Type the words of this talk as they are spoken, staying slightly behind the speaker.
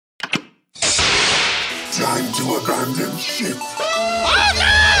Time to abandon ship. Oh no!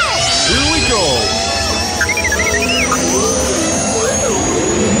 Here we go!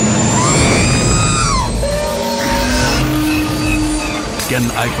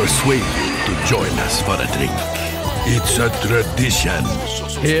 Can I persuade you to join us for a drink? It's a tradition.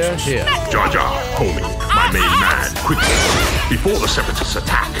 Here, here. Jar Jar, homie, my main man, quickly. Before the Separatists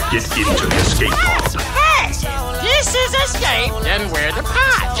attack, get into the escape pod. Hey! This is escape, and we're the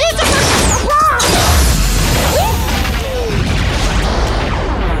pod.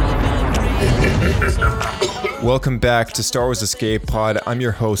 Welcome back to Star Wars Escape Pod. I'm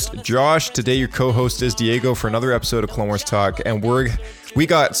your host, Josh. Today, your co-host is Diego for another episode of Clone Wars Talk, and we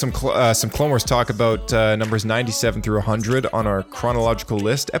got some Clone Wars talk about numbers 97 through 100 on our chronological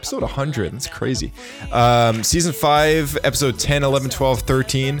list. Episode 100, that's crazy. Season 5, episode 10, 11, 12,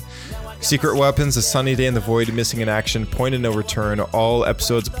 13. Secret Weapons, A Sunny Day in the Void, Missing in Action, Point of No Return. All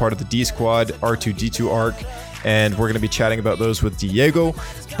episodes are part of the D Squad R2-D2 arc. And we're going to be chatting about those with Diego.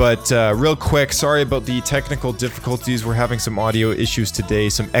 But real quick, sorry about the technical difficulties. We're having some audio issues today,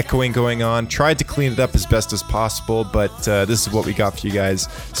 some echoing going on. Tried to clean it up as best as possible, but this is what we got for you guys.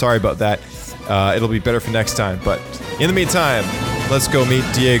 Sorry about that. It'll be better for next time. But in the meantime, let's go meet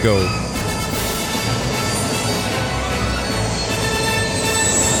Diego.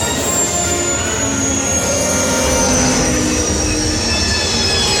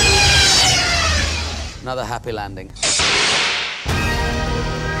 Another happy landing.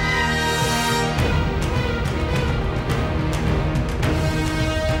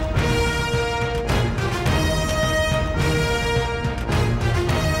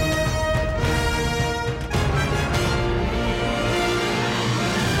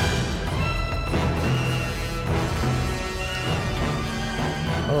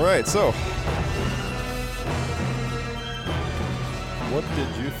 All right, so what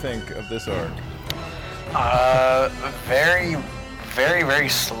did you think of this arc? Very, very, very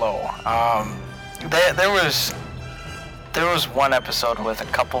slow. There was one episode with a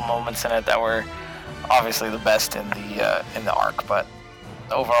couple moments in it that were obviously the best in the arc, but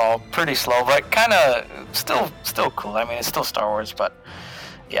overall pretty slow, but kind of still cool. I mean, it's still Star Wars, but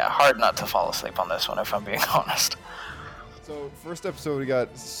yeah, hard not to fall asleep on this one if I'm being honest. So first episode we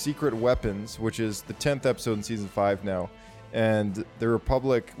got Secret Weapons, which is the 10th episode in season 5 now. And the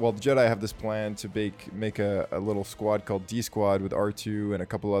Republic, well, the Jedi have this plan to make a little squad called D Squad with R2 and a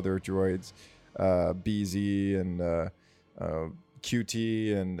couple other droids, BZ and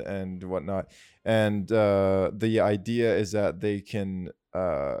QT and whatnot. And the idea is that they can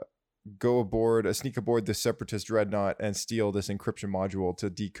sneak aboard the Separatist dreadnought and steal this encryption module to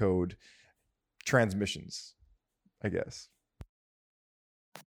decode transmissions, I guess.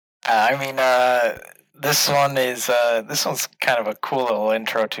 This one's kind of a cool little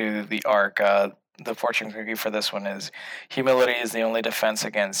intro to the arc. The fortune cookie for this one is humility is the only defense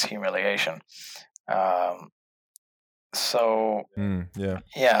against humiliation. I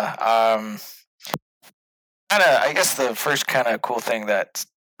guess the first kind of cool thing that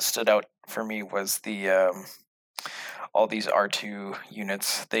stood out for me was the all these R2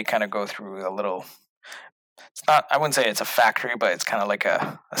 units. They kind of go through a little. It's not, I wouldn't say it's a factory, but it's kind of like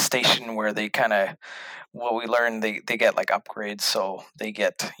a station where they kind of, what we learned, they get like upgrades. So they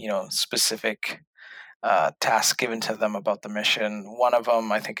get, specific tasks given to them about the mission. One of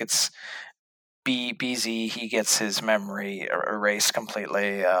them, I think it's BZ, he gets his memory erased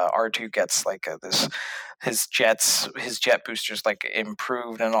completely. R2 gets like his jet boosters like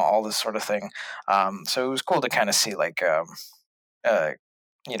improved and all this sort of thing. So it was cool to kind of see like,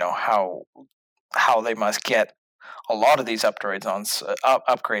 how they must get a lot of these upgrades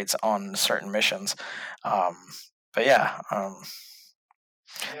on certain missions.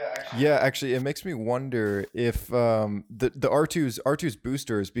 Actually, it makes me wonder if the R2's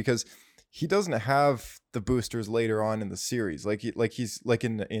boosters, because he doesn't have the boosters later on in the series, he's like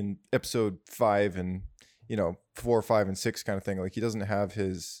in episode 5 and 4, 5, and 6 kind of thing. Like he doesn't have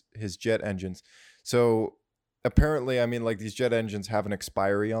his jet engines, so apparently, I mean, like these jet engines have an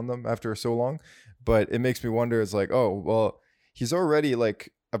expiry on them after so long, but it makes me wonder. It's like, oh, well, he's already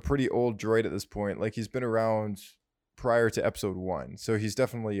like a pretty old droid at this point. Like he's been around prior to episode 1, so he's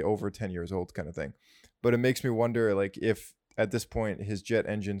definitely over 10 years old kind of thing. But it makes me wonder, like, if at this point his jet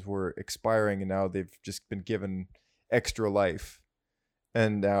engines were expiring and now they've just been given extra life.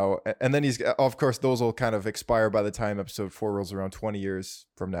 And then he's, of course, those will kind of expire by the time episode 4 rolls around 20 years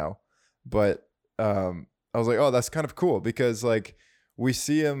from now. But, I was like, oh, that's kind of cool, because like we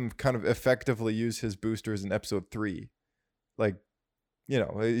see him kind of effectively use his boosters in episode 3. Like,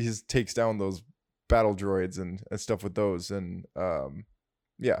 he takes down those battle droids and stuff with those. And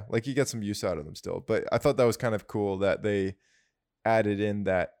yeah, like you get some use out of them still. But I thought that was kind of cool that they added in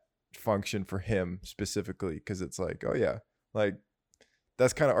that function for him specifically, because it's like, oh yeah, like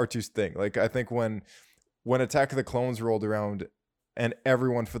that's kind of R2's thing. Like I think when Attack of the Clones rolled around and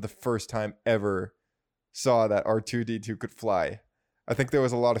everyone for the first time ever saw that R2D2 could fly, I think there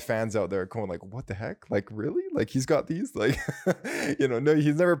was a lot of fans out there going like, what the heck? Like, really? Like, he's got these? Like, no,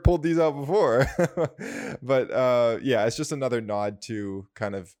 he's never pulled these out before. But yeah, it's just another nod to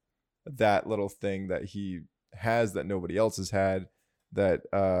kind of that little thing that he has that nobody else has had, that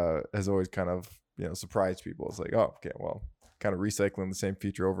has always kind of, surprised people. It's like, oh, okay, well, kind of recycling the same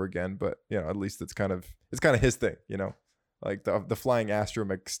feature over again, but at least it's kind of his thing, like the flying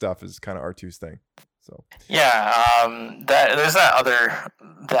astromech stuff is kind of R2's thing. So yeah, there's that other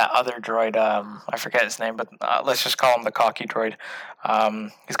droid. I forget his name, but let's just call him the cocky droid.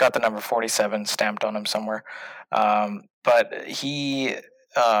 He's got the number 47 stamped on him somewhere. But he,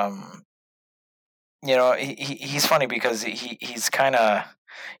 he's funny because he's kind of,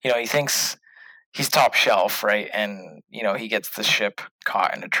 he thinks he's top shelf, right? And he gets the ship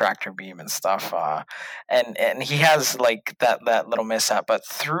caught in a tractor beam and stuff, and he has like that little mishap. But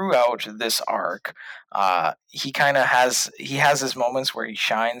throughout this arc, he kind of has his moments where he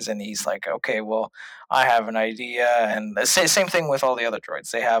shines, and he's like, okay, well, I have an idea. And the same thing with all the other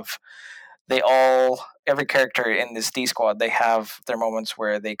droids. Every character in this D squad, they have their moments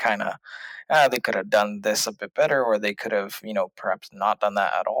where they kind of they could have done this a bit better, or they could have, perhaps not done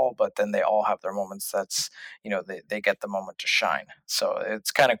that at all. But then they all have their moments. That's, they get the moment to shine. So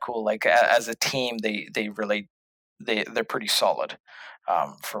it's kind of cool. Like as a team, they're pretty solid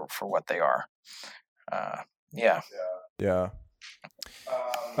for what they are. Yeah. Yeah.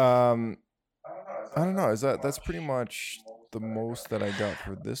 I don't know. That's pretty much the most that I got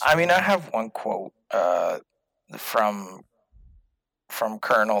for this. I mean, I have one quote from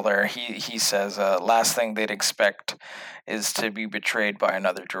Colonel there. He says, last thing they'd expect is to be betrayed by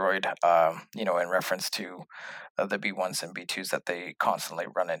another droid, in reference to the B1s and B2s that they constantly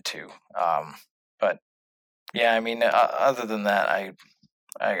run into. But yeah, I mean, other than that, I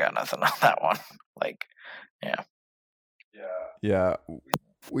got nothing on that one. Like, yeah. Yeah.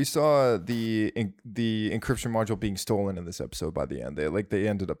 We saw the encryption module being stolen in this episode by the end. They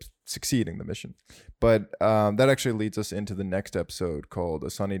ended up succeeding the mission. But that actually leads us into the next episode called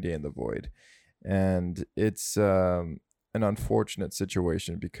A Sunny Day in the Void. And it's an unfortunate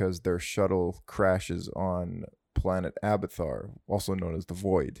situation because their shuttle crashes on planet Abathar, also known as the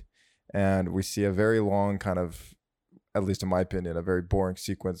Void. And we see a very long kind of, at least in my opinion, a very boring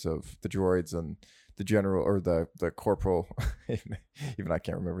sequence of the droids and the general, or the corporal, even I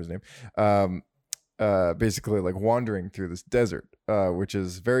can't remember his name, basically like wandering through this desert, which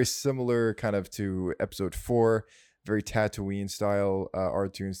is very similar kind of to episode 4, very Tatooine style,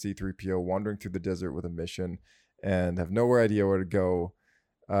 R2 and C-3PO wandering through the desert with a mission and have no idea where to go.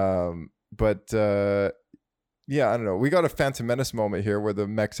 But yeah, I don't know. We got a Phantom Menace moment here where the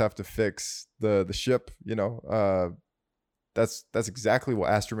mechs have to fix the ship, That's exactly what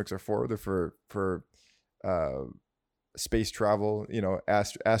astromechs are for. They're for space travel,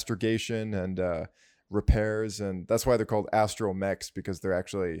 astrogation and repairs, and that's why they're called astromechs, because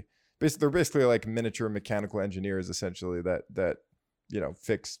they're basically like miniature mechanical engineers essentially that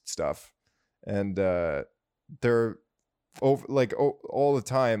fix stuff, and they're over like all the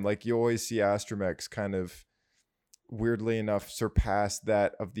time. Like you always see astromechs kind of weirdly enough surpass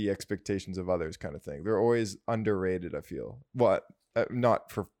that of the expectations of others, kind of thing. They're always underrated, I feel. Well,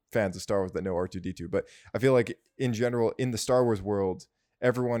 not for fans of Star Wars that know R2D2, but I feel like in general in the Star Wars world,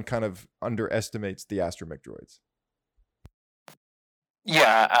 everyone kind of underestimates the astromech droids.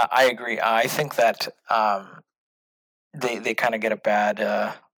 Yeah, I agree. I think that they kind of get a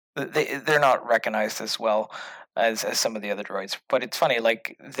bad. They're not recognized as well as some of the other droids. But it's funny,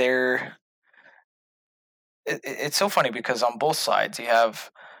 like it's so funny because on both sides you have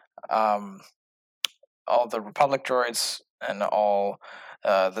all the Republic droids and all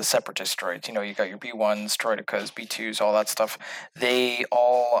the Separatist droids. You got your B1s, Droidekas, B2s, all that stuff. They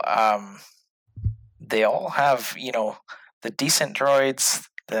all have the decent droids,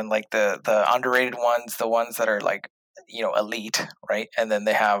 then like the underrated ones, the ones that are like elite, right? And then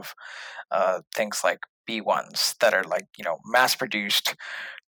they have things like B1s that are like mass produced,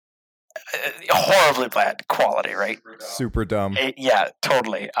 horribly bad quality, right? Super dumb. Yeah,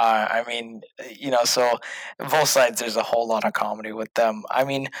 totally. I mean, so both sides, there's a whole lot of comedy with them. I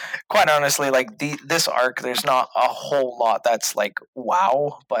mean, quite honestly, like this arc, there's not a whole lot that's like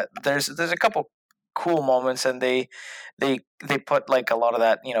wow, but there's a couple cool moments, and they put like a lot of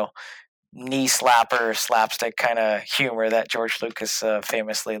that knee slapper slapstick kind of humor that George Lucas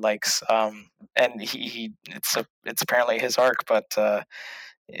famously likes. And it's apparently his arc, but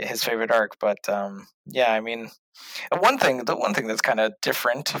his favorite arc. But yeah, I mean, the one thing that's kind of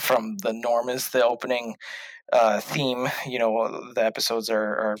different from the norm is the opening theme. You know, the episodes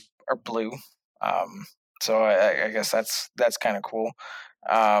are blue. So I guess that's kind of cool.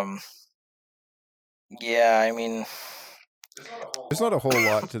 Yeah, I mean, There's not a whole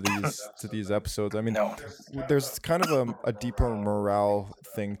lot to these episodes. I mean, no. there's kind of a deeper morale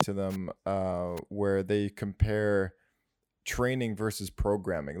thing to them, where they compare training versus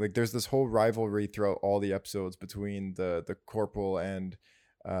programming. Like, there's this whole rivalry throughout all the episodes between the corporal and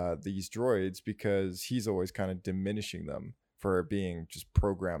these droids, because he's always kind of diminishing them for being just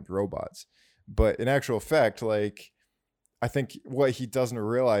programmed robots. But in actual fact, like, I think what he doesn't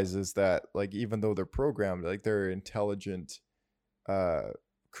realize is that, like, even though they're programmed, like, they're intelligent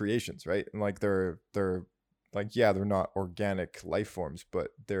creations, right? And like, they're like, yeah, they're not organic life forms, but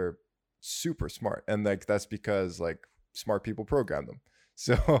they're super smart, and like, that's because like smart people program them.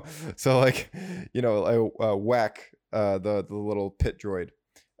 So like, you know, Whack, the little pit droid,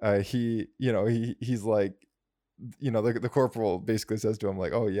 he's like, you know, the corporal basically says to him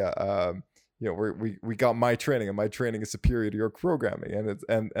like, oh yeah, you know, we got my training, and my training is superior to your programming. And it's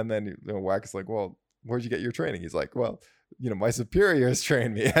and then, you know, Whack is like, well, where'd you get your training? He's like, well, you know, my superiors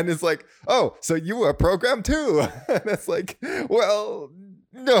trained me. And it's like, oh, so you were programmed too? And it's like, well,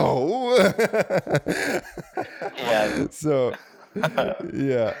 no. Yeah. So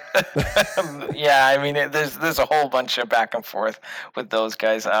yeah. Yeah, I mean, there's a whole bunch of back and forth with those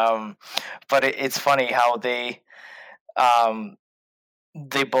guys. But it's funny how they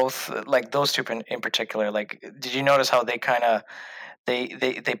both, like those two in particular. Like, did you notice how they kind of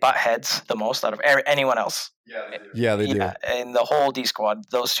they butt heads the most out of anyone else? Yeah, they do. In the whole D Squad,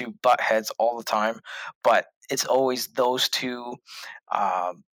 those two butt heads all the time. But it's always those two,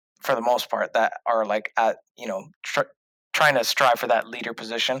 for the most part, that are like at, you know, trying to strive for that leader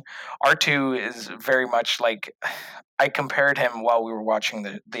position. R2 is very much like, I compared him while we were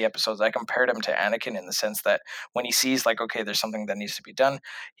watching the episodes. I compared him to Anakin in the sense that when he sees like, okay, there's something that needs to be done,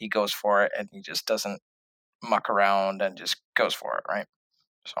 he goes for it, and he just doesn't muck around and just goes for it, right?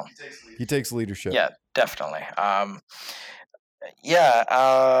 So he takes leadership. Yeah, definitely.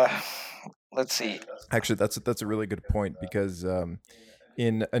 Yeah. Let's see. Actually, that's a really good point, because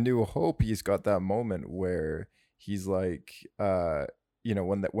in A New Hope, he's got that moment where he's like, you know,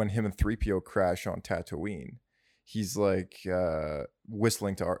 when him and 3PO crash on Tatooine, he's like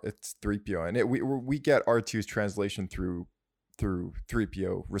whistling to it's 3PO, and we get R2's translation through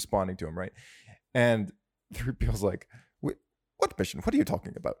 3PO responding to him, right? And 3PO's like, what mission? What are you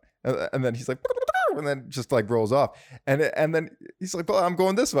talking about? And then he's like, and then just like rolls off, and then he's like, well, I'm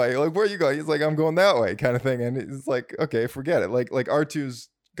going this way. Like, where are you going? He's like, I'm going that way, kind of thing. And it's like, okay, forget it. Like R2's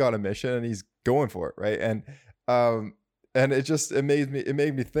got a mission, and he's going for it, right? And it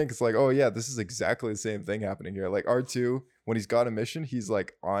made me think, it's like, oh yeah, this is exactly the same thing happening here. Like, R2, when he's got a mission, he's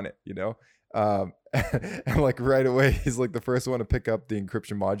like on it, you know. And like right away, he's like the first one to pick up the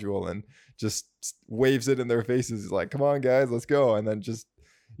encryption module and just waves it in their faces. He's like, come on guys, let's go. And then just,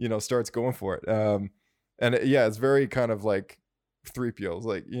 you know, starts going for it. And yeah, it's very kind of like 3PO's,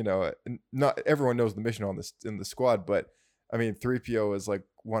 like, you know, not everyone knows the mission on this in the squad, but I mean, 3PO is like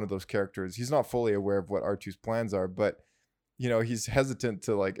one of those characters. He's not fully aware of what R2's plans are, but you know, he's hesitant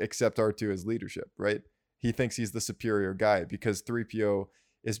to like accept R2 as leadership, right? He thinks he's the superior guy because 3PO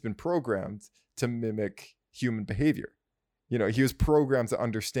has been programmed to mimic human behavior. You know, he was programmed to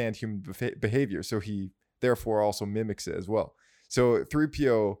understand human behavior, so he therefore also mimics it as well. So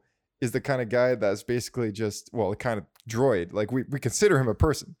 3PO is the kind of guy that's basically just, well, a kind of droid. Like we consider him a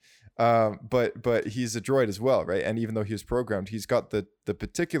person, but he's a droid as well, right? And even though he was programmed, he's got the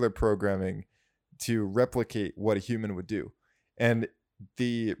particular programming to replicate what a human would do. And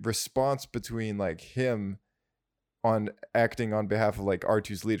the response between like him on acting on behalf of like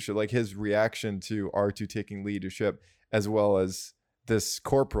R2's leadership, like his reaction to R2 taking leadership, as well as this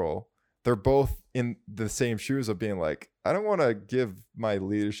corporal, they're both in the same shoes of being like, I don't want to give my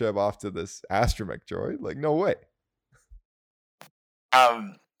leadership off to this astromech droid. Like, no way.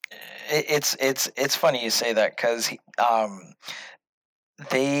 It's funny you say that, because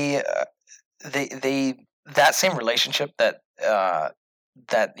they that same relationship that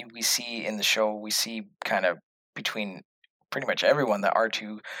we see in the show, we see kind of between pretty much everyone that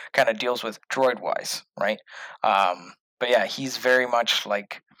R2 kind of deals with droid wise, right? But yeah, he's very much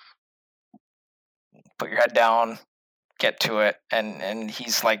like, put your head down, get to it, and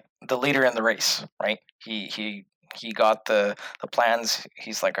he's like the leader in the race, right? He he got the plans,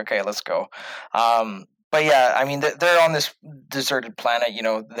 he's like, okay, let's go. But yeah, I mean, they're on this deserted planet. You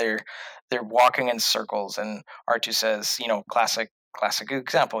know, they're walking in circles, and R2 says, you know, classic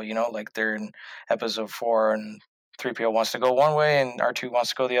example. You know, like they're in episode 4, and 3PO wants to go one way, and R2 wants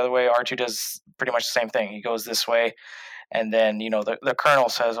to go the other way. R2 does pretty much the same thing. He goes this way, and then, you know, the colonel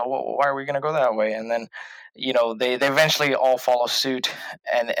says, "Oh, well, why are we going to go that way?" And then, you know, they eventually all follow suit,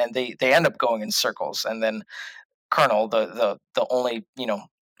 and they end up going in circles, and then Colonel, the only, you know,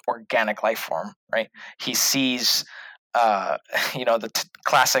 organic life form, right? He sees, you know, the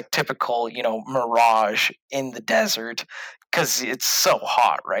classic, typical, you know, mirage in the desert because it's so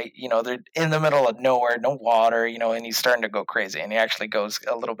hot, right? You know, they're in the middle of nowhere, no water, you know, and he's starting to go crazy, and he actually goes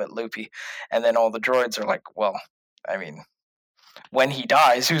a little bit loopy. And then all the droids are like, well, I mean, when he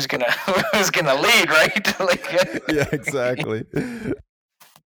dies, who's gonna lead, right? Like, yeah, exactly.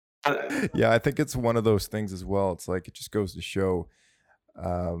 Yeah, I think it's one of those things as well. It's like, it just goes to show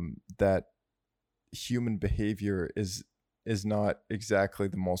that human behavior is not exactly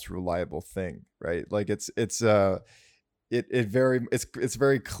the most reliable thing, right? Like it's very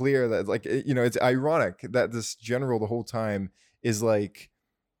clear that, like, you know, it's ironic that this general the whole time is like,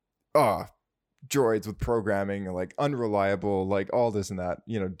 droids with programming are like unreliable, like all this and that,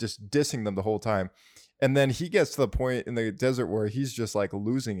 you know, just dissing them the whole time. And then he gets to the point in the desert where he's just like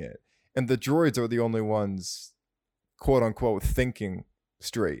losing it, and the droids are the only ones, quote unquote, thinking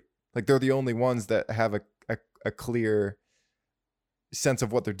straight. Like they're the only ones that have a clear sense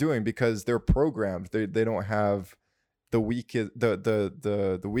of what they're doing, because they're programmed. They don't have the weakness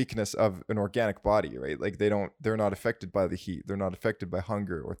of an organic body, right? Like they're not affected by the heat. They're not affected by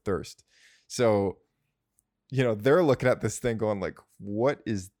hunger or thirst. So, you know, they're looking at this thing going like, what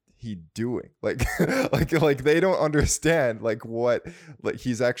is he doing? Like, like they don't understand like what, like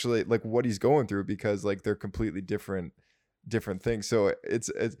he's actually, like what he's going through, because like they're completely different things. So it's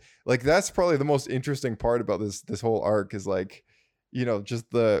like, that's probably the most interesting part about this whole arc, is like, you know,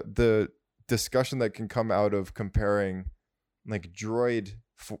 just the discussion that can come out of comparing like droid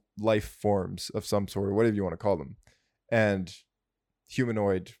life forms of some sort, or whatever you want to call them, and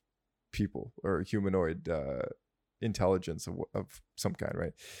humanoid people, or humanoid intelligence of some kind,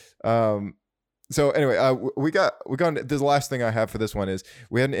 right? So anyway, we got the last thing I have for this one is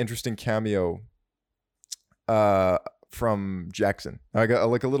we had an interesting cameo from Jackson. I got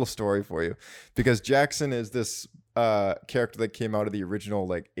like a little story for you, because Jackson is this character that came out of the original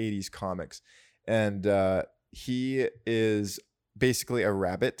like 80s comics, and he is basically a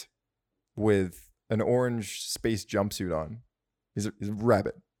rabbit with an orange space jumpsuit on. He's a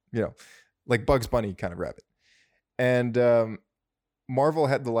rabbit, you know, like Bugs Bunny kind of rabbit. And Marvel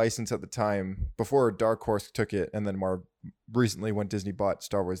had the license at the time before Dark Horse took it, and then recently when Disney bought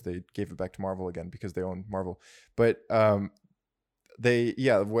Star Wars, they gave it back to Marvel again because they own Marvel. But when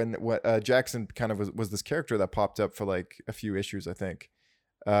Jackson kind of was this character that popped up for like a few issues, I think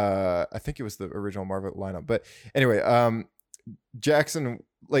it was the original Marvel lineup. But anyway, Jackson,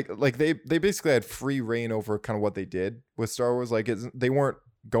 like they basically had free reign over kind of what they did with Star Wars. Like they weren't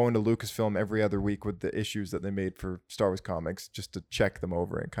going to Lucasfilm every other week with the issues that they made for Star Wars comics just to check them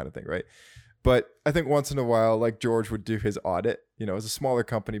over and kind of thing, right? But I think once in a while, like George would do his audit. You know, it was a smaller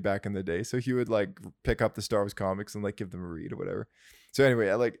company back in the day, so he would like pick up the Star Wars comics and like give them a read or whatever. So anyway,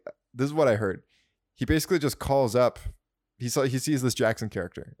 this is what I heard. He basically just calls up. He sees this Jackson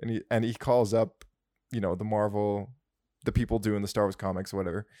character, and he calls up, you know, the people doing the Star Wars comics or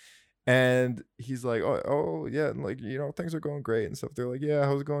whatever. And he's like, oh yeah, and like, you know, things are going great and stuff. They're like, yeah,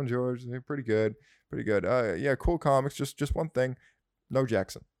 how's it going, George? They're pretty good. Yeah, cool comics. Just one thing, no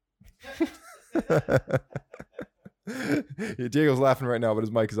Jackson. Diego's laughing right now, but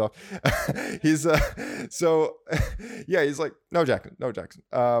his mic is off. He's he's like, no Jackson.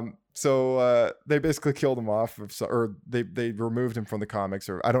 So they basically killed him off, or they removed him from the comics,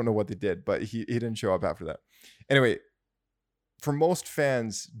 or I don't know what they did, but he didn't show up after that. Anyway, for most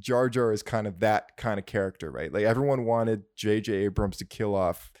fans, Jar Jar is kind of that kind of character, right? Like everyone wanted J.J. Abrams to kill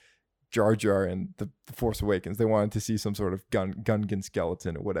off Jar Jar in the Force Awakens. They wanted to see some sort of Gungan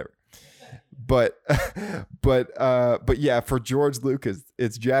skeleton or whatever. But yeah, for George Lucas,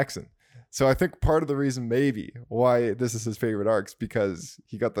 it's Jackson. So I think part of the reason maybe why this is his favorite arcs, because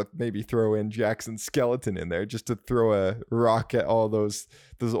he got to maybe throw in Jackson's skeleton in there just to throw a rock at all those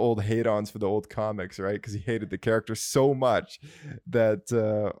old hate-ons for the old comics, right? Because he hated the character so much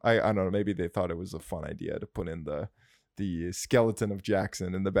that I don't know, maybe they thought it was a fun idea to put in the skeleton of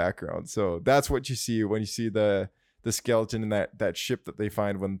Jackson in the background. So that's what you see when you see the skeleton in that ship that they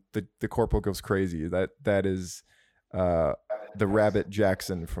find when the corporal goes crazy. That is the rabbit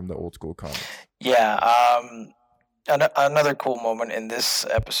Jackson from the old school comics. Yeah. Another cool moment in this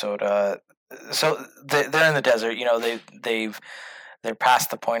episode. So they're in the desert. You know, they're past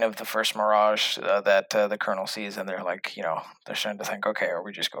the point of the first mirage that the Colonel sees, and they're like, you know, they're starting to think, okay, are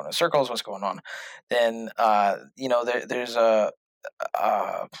we just going in circles? What's going on? Then, you know, there's uh,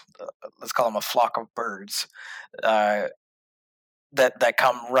 let's call them a flock of birds that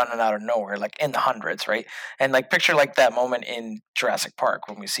come running out of nowhere, like in the hundreds, right? And like picture like that moment in Jurassic Park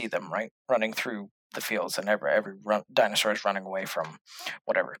when we see them, right, running through the fields, and every dinosaur is running away from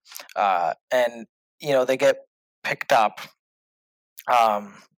whatever, and you know they get picked up,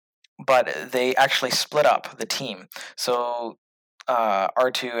 but they actually split up the team. So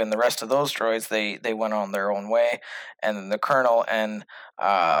R2 and the rest of those droids, they went on their own way, and then the Colonel and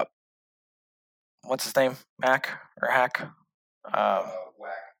what's his name, Mac or Hack.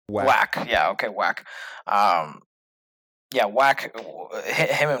 Whack. Yeah, okay, Whack. Yeah, Whack.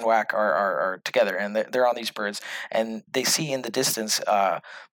 Him and Whack are together, and they're on these birds, and they see in the distance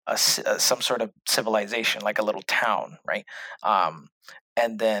some sort of civilization, like a little town, right?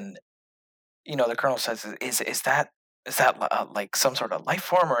 And then you know the Colonel says, "Is that?" Is that like some sort of life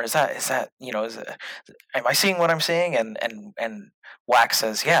form, or is that you know? Am I seeing what I'm seeing? And Whack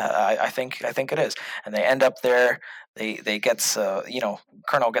says, "Yeah, I think it is." And they end up there. They get you know,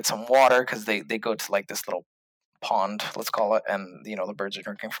 Colonel gets some water because they go to like this little pond, let's call it, and you know the birds are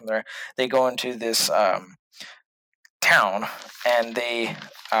drinking from there. They go into this town, and it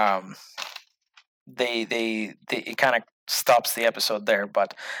kind of stops the episode there,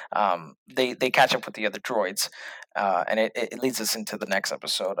 but they catch up with the other droids, and it leads us into the next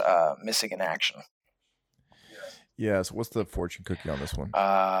episode, Missing in Action. Yeah, so what's the fortune cookie on this one?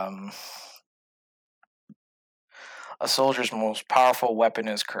 A soldier's most powerful weapon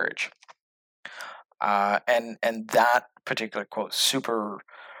is courage. And that particular quote, super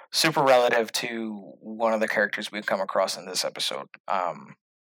relative to one of the characters we've come across in this episode.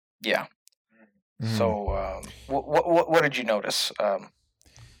 Yeah. Mm-hmm. So, what did you notice for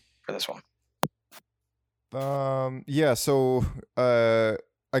this one? Yeah. So,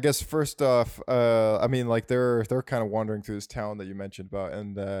 I guess first off, I mean, like they're kind of wandering through this town that you mentioned about,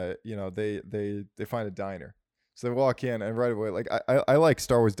 and you know, they find a diner. So they walk in, and right away, like I like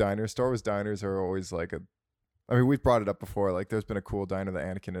Star Wars diners. Star Wars diners are always like I mean, we've brought it up before. Like, there's been a cool diner that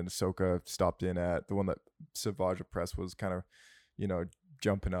Anakin and Ahsoka stopped in at, the one that Savage Press was kind of, you know,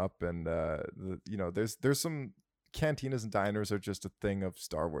 jumping up, and you know, there's some cantinas and diners are just a thing of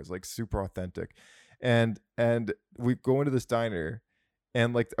Star Wars, like super authentic, and we go into this diner,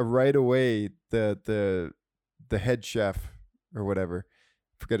 and like right away the head chef or whatever,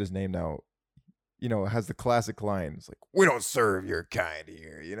 forget his name now, you know, has the classic lines like, "We don't serve your kind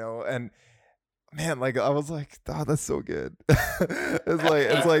here," you know, and man, like I was like, "Oh, that's so good."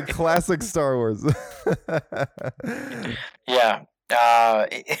 it's like classic Star Wars. Yeah.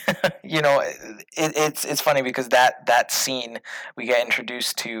 You know, it's funny because that scene we get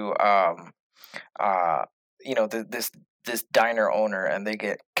introduced to, you know, this diner owner, and they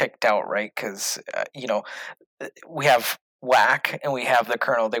get kicked out, right? Because you know, we have Whack and we have the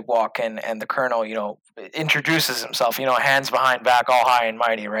Colonel. They walk in, and the Colonel, you know, introduces himself, you know, hands behind back, all high and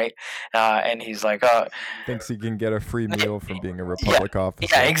mighty, right? And he's like, thinks he can get a free meal from being a Republic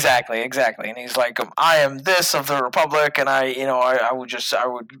officer. Yeah, exactly. And he's like, I am this of the Republic, and I would,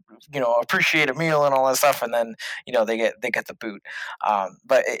 you know, appreciate a meal and all that stuff. And then, you know, they get the boot.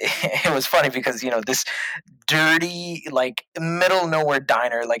 But it was funny because, you know, this dirty, like middle nowhere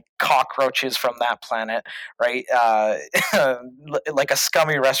diner, like cockroaches from that planet, right? Like a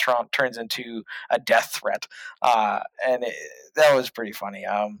scummy restaurant turns into a death threat, and that was pretty funny.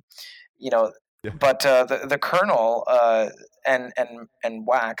 You know, yeah. But the Colonel and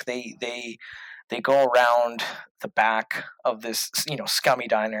Whack, they go around the back of this, you know, scummy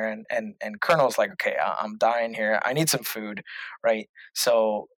diner, and Colonel's like, okay, I'm dying here. I need some food, right?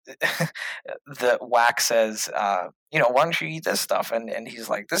 So the Whack says, you know, why don't you eat this stuff? And he's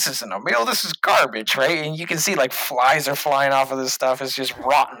like, this isn't a meal, this is garbage, right? And you can see like flies are flying off of this stuff. It's just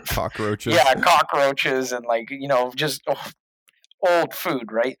rotten cockroaches. Yeah, cockroaches, and like, you know, just old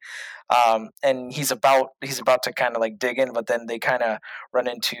food, right? And he's about to kind of like dig in, but then they kind of run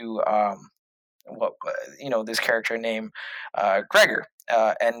into what, you know, this character named Gregor,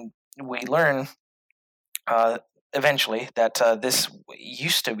 and we learn eventually that this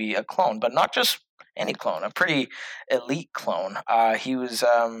used to be a clone, but not just any clone, a pretty elite clone. He was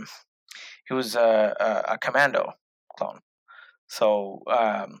a commando clone. So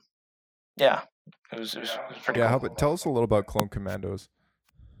yeah, it was pretty. Yeah, cool. Tell us a little about clone commandos.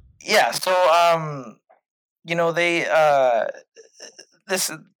 Yeah, so you know, they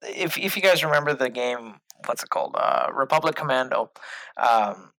this, if you guys remember the game what's it called? Republic Commando.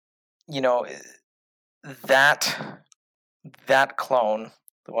 You know, that clone,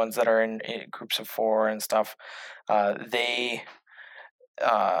 the ones that are in groups of 4 and stuff, they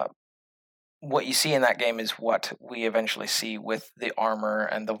what you see in that game is what we eventually see with the armor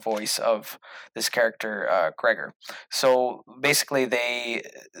and the voice of this character, Gregor. So basically, they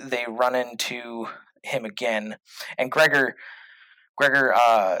run into him again, and Gregor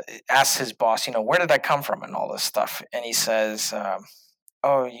asks his boss, where did I come from and all this stuff, and he says,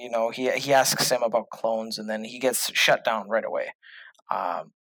 oh, he asks him about clones, and then he gets shut down right away.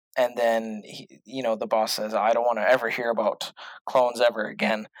 And then the boss says, I don't want to ever hear about clones ever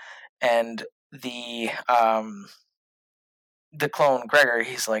again. And the clone Gregor,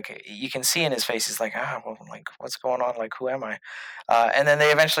 he's like, you can see in his face, he's like, what's going on? Like, who am I? And then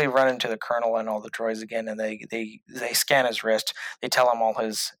they eventually run into the colonel and all the droids again, and they scan his wrist. They tell him all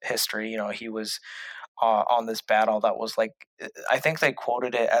his history. He was on this battle that was like, I think they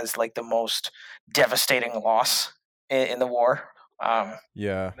quoted it as like the most devastating loss in the war.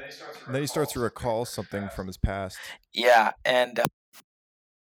 Yeah. And then he starts to recall something from his past. Yeah, and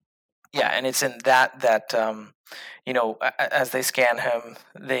it's in that as they scan him,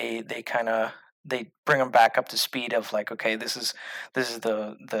 they bring him back up to speed of like, okay, this is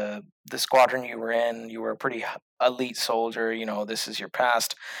the squadron you were in. You were a pretty elite soldier. This is your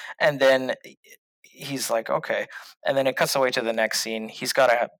past, and then he's like, okay, and then it cuts away to the next scene. He's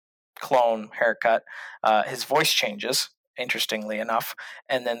got a clone haircut. His voice changes, interestingly enough,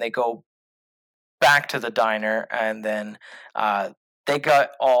 and then they go back to the diner, and then they got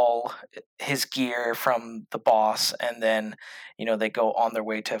all his gear from the boss, and then they go on their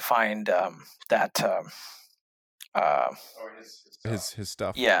way to find his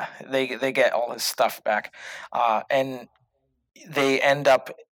stuff. Yeah, they get all his stuff back, and they end up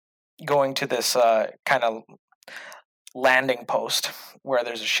going to this kind of landing post where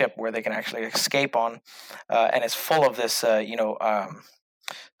there's a ship where they can actually escape on, and it's full of this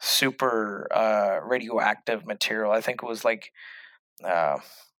super radioactive material. I think it was like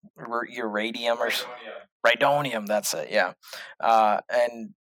uranium or rhydonium. That's it. Yeah.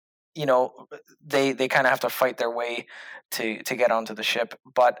 And they kind of have to fight their way to get onto the ship,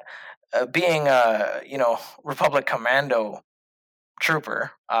 but being a Republic Commando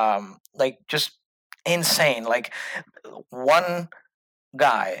trooper, like just insane, like one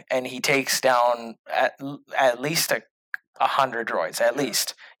guy and he takes down at least 100 droids, at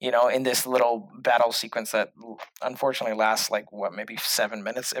least, in this little battle sequence that unfortunately lasts like maybe 7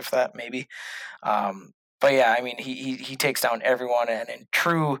 minutes, if that, maybe. But yeah, I mean, he takes down everyone, and in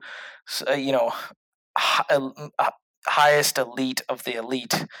true, highest elite of the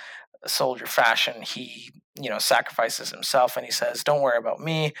elite soldier fashion, he sacrifices himself, and he says, "Don't worry about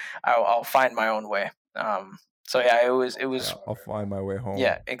me. I'll find my own way." So yeah, it was. Yeah, I'll find my way home.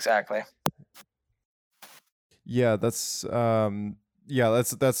 Yeah, exactly. Yeah, that's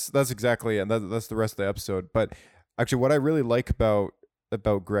exactly it. And that's the rest of the episode. But actually, what I really like about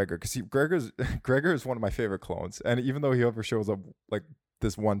Gregor, because Gregor is one of my favorite clones, and even though he ever shows up like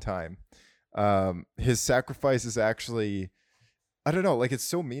this one time, his sacrifice is actually, I don't know, like it's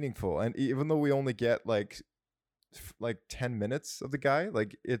so meaningful. And even though we only get like 10 minutes of the guy,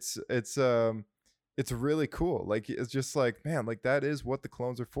 like it's really cool. Like it's just like, man, like that is what the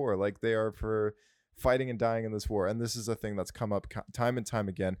clones are for. Like they are for fighting and dying in this war, and this is a thing that's come up time and time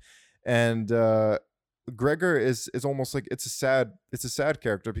again. And Gregor is almost like it's a sad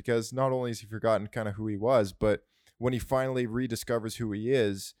character, because not only has he forgotten kind of who he was, but when he finally rediscovers who he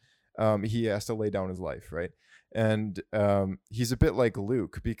is, he has to lay down his life, right? And he's a bit like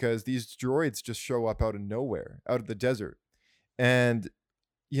Luke, because these droids just show up out of nowhere, out of the desert, and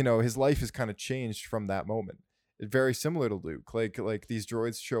his life has kind of changed from that moment. Very similar to Luke, like these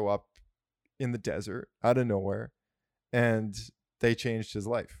droids show up in the desert out of nowhere, and they changed his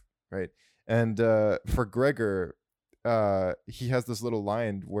life, right? And for Gregor, he has this little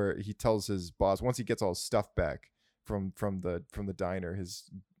line where he tells his boss, once he gets all his stuff back from the diner, his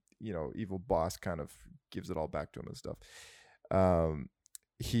evil boss kind of gives it all back to him and stuff.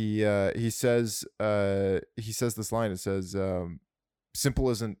 He says this line. It says, "Simple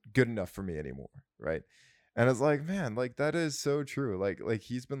isn't good enough for me anymore," right? And it's like, man, like that is so true. Like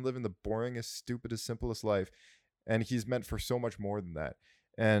he's been living the boringest, stupidest, simplest life, and he's meant for so much more than that.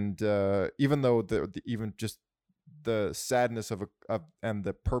 And even though even just the sadness of and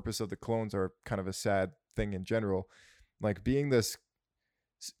the purpose of the clones are kind of a sad thing in general, like being this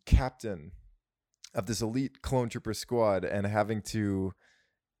captain of this elite clone trooper squad and having to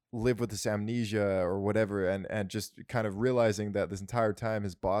live with this amnesia or whatever, and just kind of realizing that this entire time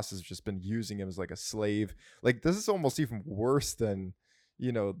his boss has just been using him as like a slave. Like this is almost even worse than,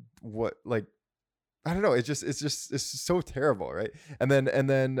 what, like, I don't know. It's so terrible, right?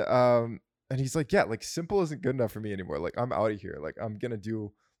 And he's like, yeah, like simple isn't good enough for me anymore. Like I'm out of here. Like I'm gonna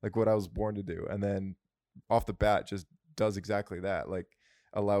do like what I was born to do. And then off the bat, just does exactly that. Like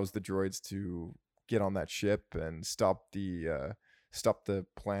allows the droids to get on that ship and stop the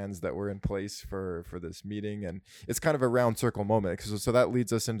plans that were in place for this meeting. And it's kind of a round circle moment. So that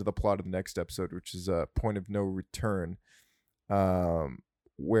leads us into the plot of the next episode, which is a Point of No Return.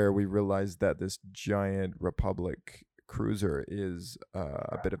 Where we realize that this giant Republic cruiser is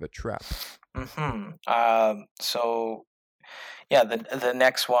a bit of a trap. So, yeah, the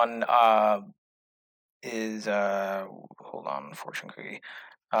next one is hold on, fortune cookie.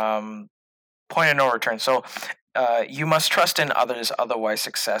 Point of no return. So, you must trust in others, otherwise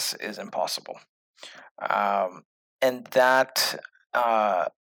success is impossible. And that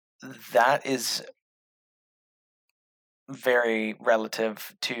is very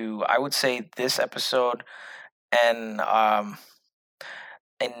relative to, I would say, this episode, and I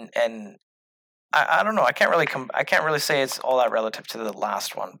don't know. I can't really say it's all that relative to the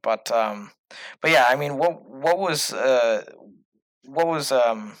last one, but yeah. I mean, what was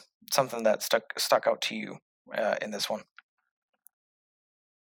something that stuck out to you in this one?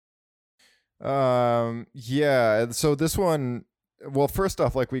 Yeah. So this one, well, first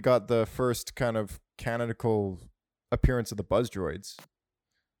off, like we got the first kind of canonical appearance of the buzz droids.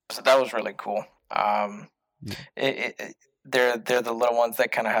 So that was really cool. They're the little ones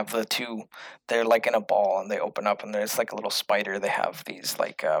that kind of have the two. They're like in a ball, and they open up, and there's like a little spider. They have these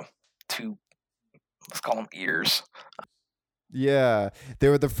like two, let's call them ears. Yeah, they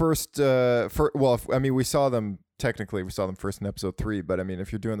were the first. We saw them technically. We saw them first in episode 3, but I mean,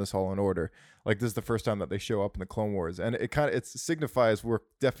 if you're doing this all in order, like this is the first time that they show up in the Clone Wars, and it signifies we're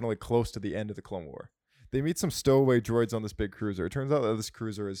definitely close to the end of the Clone War. They meet some stowaway droids on this big cruiser. It turns out that this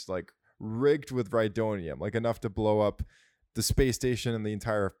cruiser is like rigged with Rhydonium, like enough to blow up the space station and the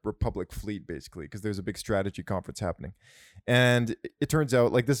entire Republic fleet, basically, because there's a big strategy conference happening. And it turns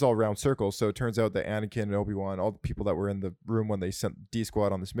out, like, this is all round circles. So it turns out that Anakin and Obi-Wan, all the people that were in the room when they sent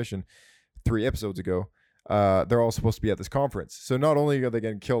D-Squad on this mission 3 episodes ago, they're all supposed to be at this conference. So not only are they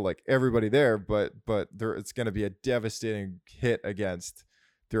going to kill like everybody there, but it's going to be a devastating hit against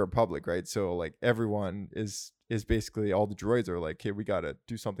the Republic, right? So like everyone is basically, all the droids are like, hey, we got to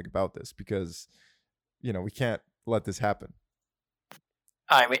do something about this because, we can't let this happen.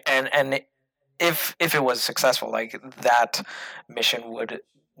 I mean, and if it was successful, like that mission would,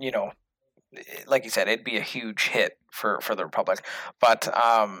 like you said, it'd be a huge hit for the Republic. But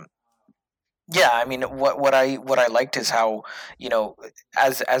yeah, I mean, what I liked is how,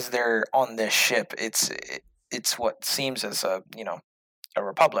 as they're on this ship, it's what seems as a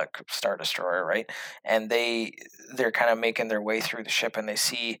Republic Star Destroyer, right? And they're kind of making their way through the ship, and they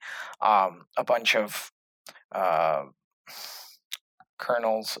see a bunch of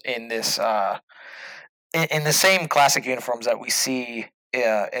colonels in this in the same classic uniforms that we see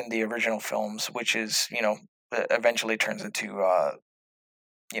in the original films, which is eventually turns into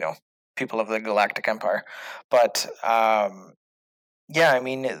people of the Galactic Empire. But yeah, I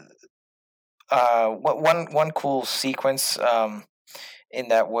mean, one cool sequence in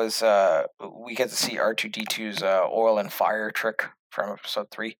that was we get to see R2-D2's oil and fire trick from episode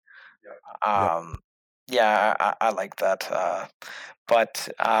 3. Yeah, I like that. But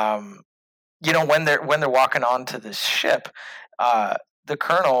when they're walking onto this ship, the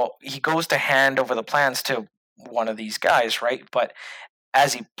colonel, he goes to hand over the plans to one of these guys, right? But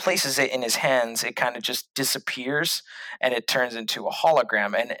as he places it in his hands, it kind of just disappears, and it turns into a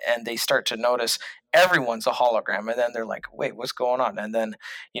hologram. And they start to notice everyone's a hologram, and then they're like, "Wait, what's going on?" And then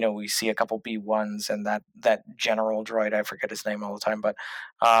we see a couple B1s and that general droid, I forget his name all the time, but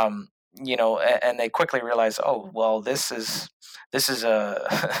and they quickly realize, oh well, this is a this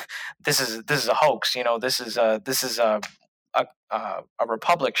is a hoax. This is a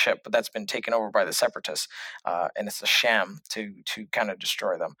Republic ship that's been taken over by the Separatists, and it's a sham to kind of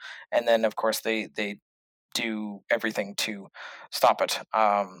destroy them. And then of course they do everything to stop it.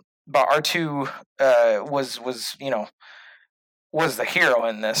 But R2 was the hero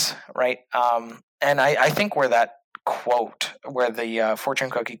in this, right? And I think where that quote, where the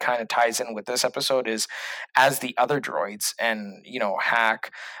fortune cookie kind of ties in with this episode, is as the other droids and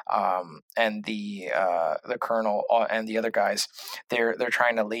Hack and the colonel and the other guys, they're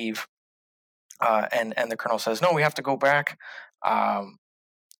trying to leave, and the colonel says, no, we have to go back, and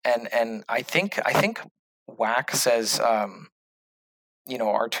I think Whack says,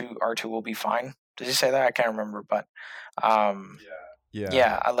 R2 will be fine. Did he say that? I can't remember, but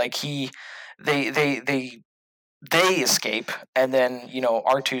Yeah. like they escape, and then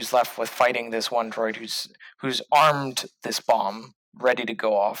R2's left with fighting this one droid who's armed this bomb ready to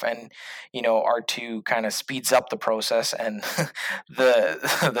go off, and R2 kind of speeds up the process, and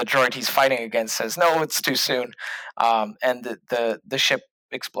the droid he's fighting against says no, it's too soon, and the ship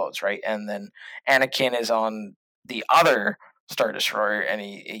explodes, right? And then Anakin is on the other Star Destroyer, and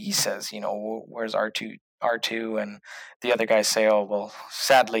he says, where's R2? And the other guys say, oh well,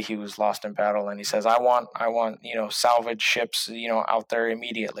 sadly he was lost in battle, and he says, I want salvage ships out there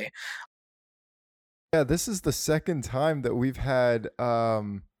immediately. Yeah, this is the second time that we've had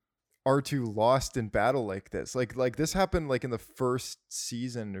R2 lost in battle like this. Like this happened like in the first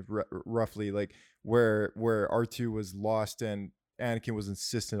season, roughly, like where R2 was lost and Anakin was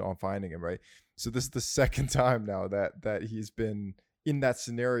insistent on finding him, right? So this is the second time now that he's been in that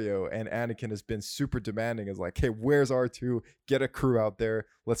scenario, and Anakin has been super demanding, is like, hey, where's R2? Get a crew out there,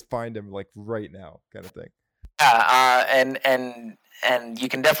 let's find him like right now, kind of thing. And you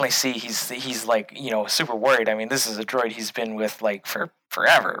can definitely see he's like super worried. I mean, this is a droid he's been with like for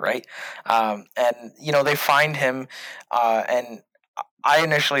forever, right? And they find him, and I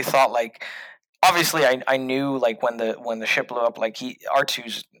initially thought, like, obviously I knew, like, when the ship blew up, like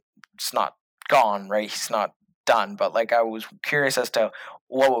R2's not gone, right? He's not done, but like I was curious as to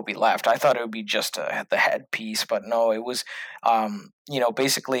what would be left. I thought it would be just the headpiece, but no, it was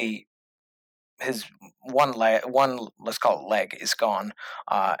basically his one let's call it leg is gone,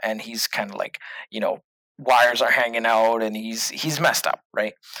 and he's kind of like wires are hanging out, and he's messed up,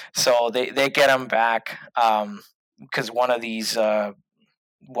 right? So they get him back, because one of these men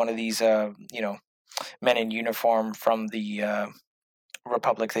in uniform from the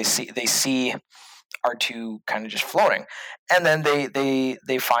Republic, they see R2 kind of just floating, and then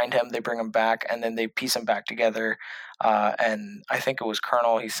they find him, they bring him back, and then they piece him back together, and I think it was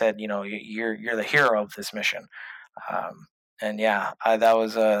Colonel, he said, you're the hero of this mission, and yeah, that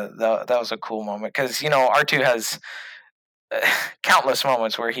was a cool moment, because R2 has countless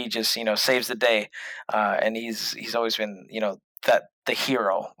moments where he just saves the day, and he's always been that the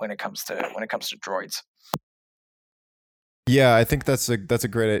hero when it comes to droids. Yeah, I think that's a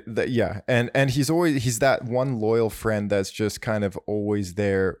great, yeah, and he's that one loyal friend that's just kind of always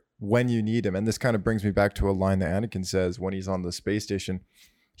there when you need him. And this kind of brings me back to a line that Anakin says when he's on the space station.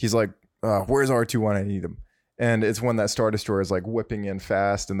 He's like, where's R2 when I need him? And it's when that Star Destroyer is like whipping in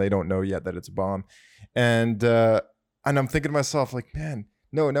fast, and they don't know yet that it's a bomb. And I'm thinking to myself, like, man,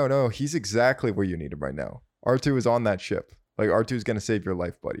 no, he's exactly where you need him right now. R2 is on that ship. Like, R2 is going to save your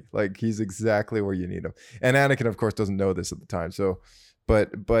life, buddy. Like, he's exactly where you need him. And Anakin, of course, doesn't know this at the time. So, but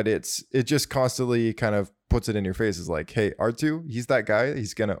it just constantly kind of puts it in your face. It's like, hey, R2, he's that guy.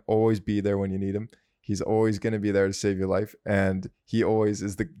 He's going to always be there when you need him. He's always going to be there to save your life. And he always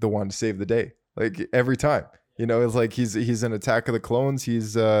is the one to save the day. Like, every time. It's like he's in Attack of the Clones.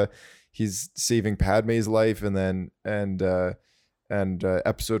 He's saving Padme's life. And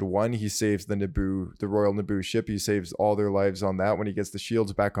episode 1, he saves the Royal Naboo ship. He saves all their lives on that when he gets the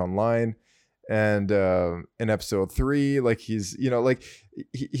shields back online. And in episode 3, like he's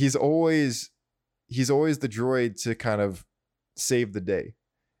always the droid to kind of save the day.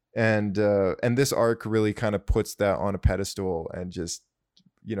 And this arc really kind of puts that on a pedestal, and just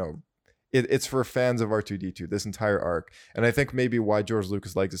it's for fans of R2-D2, this entire arc. And I think maybe why George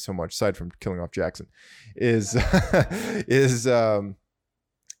Lucas likes it so much, aside from killing off Jackson, is that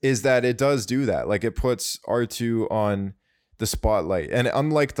it does do that. Like, it puts R2 on the spotlight. And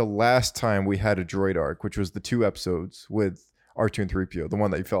unlike the last time we had a droid arc, which was the 2 episodes with R2 and 3PO, the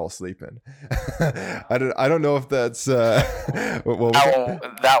one that you fell asleep in. I don't know if that's that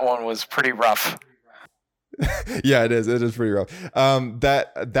one was pretty rough. Yeah, it is pretty rough.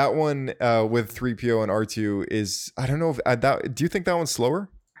 That one with 3PO and R2 is, I don't know if do you think that one's slower?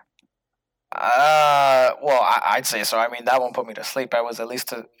 Well, I'd say so. I mean, that one put me to sleep. I was at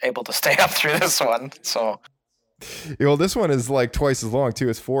least able to stay up through this one. So, well, this one is like twice as long too.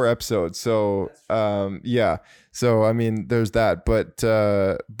 It's 4 episodes. So, yeah. So, I mean, there's that. But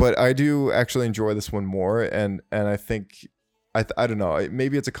I do actually enjoy this one more, and I think. I don't know.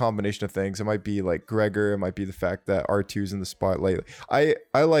 Maybe it's a combination of things. It might be like Gregor. It might be the fact that R2's in the spotlight. I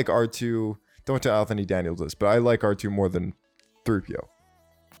like R2. Don't tell Anthony Daniels this, but I like R2 more than 3PO.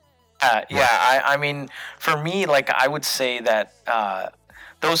 Yeah. I mean, for me, like, I would say that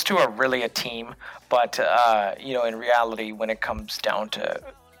those two are really a team. But in reality, when it comes down to,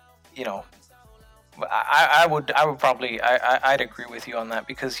 I would probably I'd agree with you on that,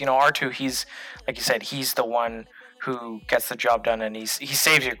 because R2, he's, like you said, he's the one who gets the job done, and he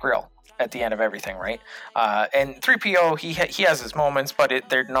saves your grill at the end of everything, right? And 3PO, he has his moments, but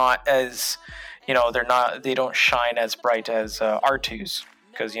they're not as, they don't shine as bright as R2's,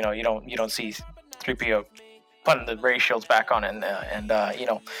 because you don't see 3PO putting the ray shields back on and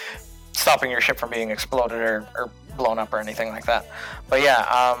stopping your ship from being exploded or blown up or anything like that. But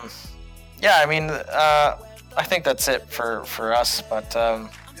I mean, I think that's it for us. But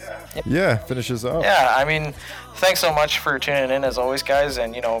yeah, finishes up. Yeah, I mean, thanks so much for tuning in as always, guys.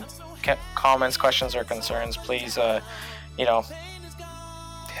 And comments, questions, or concerns, please hit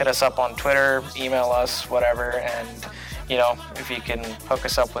us up on Twitter, email us, whatever. And if you can hook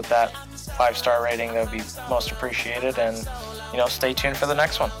us up with that 5-star rating, that would be most appreciated. And stay tuned for the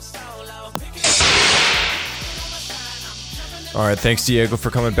next one. All right, thanks Diego for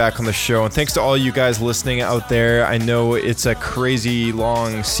coming back on the show, and thanks to all you guys listening out there. I know it's a crazy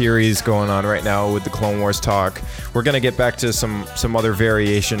long series going on right now with the Clone Wars talk. We're gonna get back to some other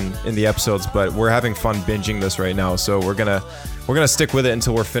variation in the episodes, but we're having fun binging this right now, so we're gonna stick with it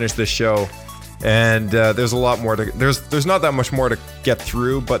until we're finished this show. And there's a lot more to there's not that much more to get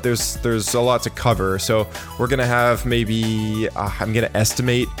through, but there's a lot to cover. So we're gonna have maybe I'm gonna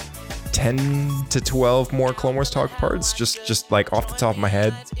estimate 10 to 12 more Clone Wars talk parts, just like off the top of my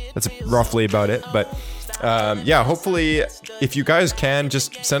head. That's roughly about it. But hopefully if you guys can,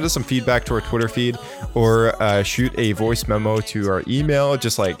 just send us some feedback to our Twitter feed, or shoot a voice memo to our email.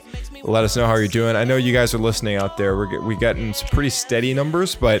 Just like let us know how you're doing. I know you guys are listening out there. We're getting some pretty steady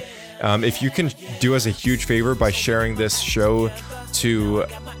numbers, but if you can do us a huge favor by sharing this show to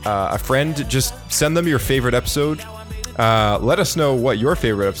a friend, just send them your favorite episode. Let us know what your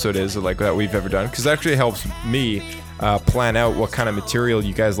favorite episode is, like that we've ever done, because that actually helps me plan out what kind of material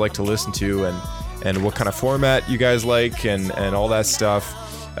you guys like to listen to, and what kind of format you guys like, and all that stuff.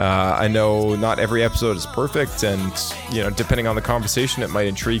 I know not every episode is perfect, and depending on the conversation, it might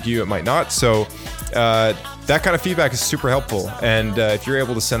intrigue you, it might not. So that kind of feedback is super helpful, and if you're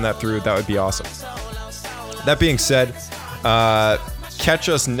able to send that through, that would be awesome. That being said, catch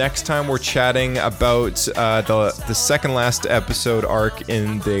us next time. We're chatting about the second last episode arc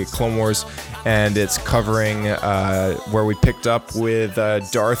in the Clone Wars, and it's covering where we picked up with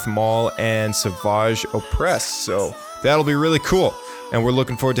Darth Maul and Savage Opress. So that'll be really cool, and we're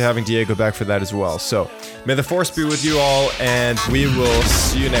looking forward to having Diego back for that as well. So may the Force be with you all, and we will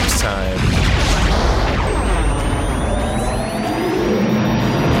see you next time.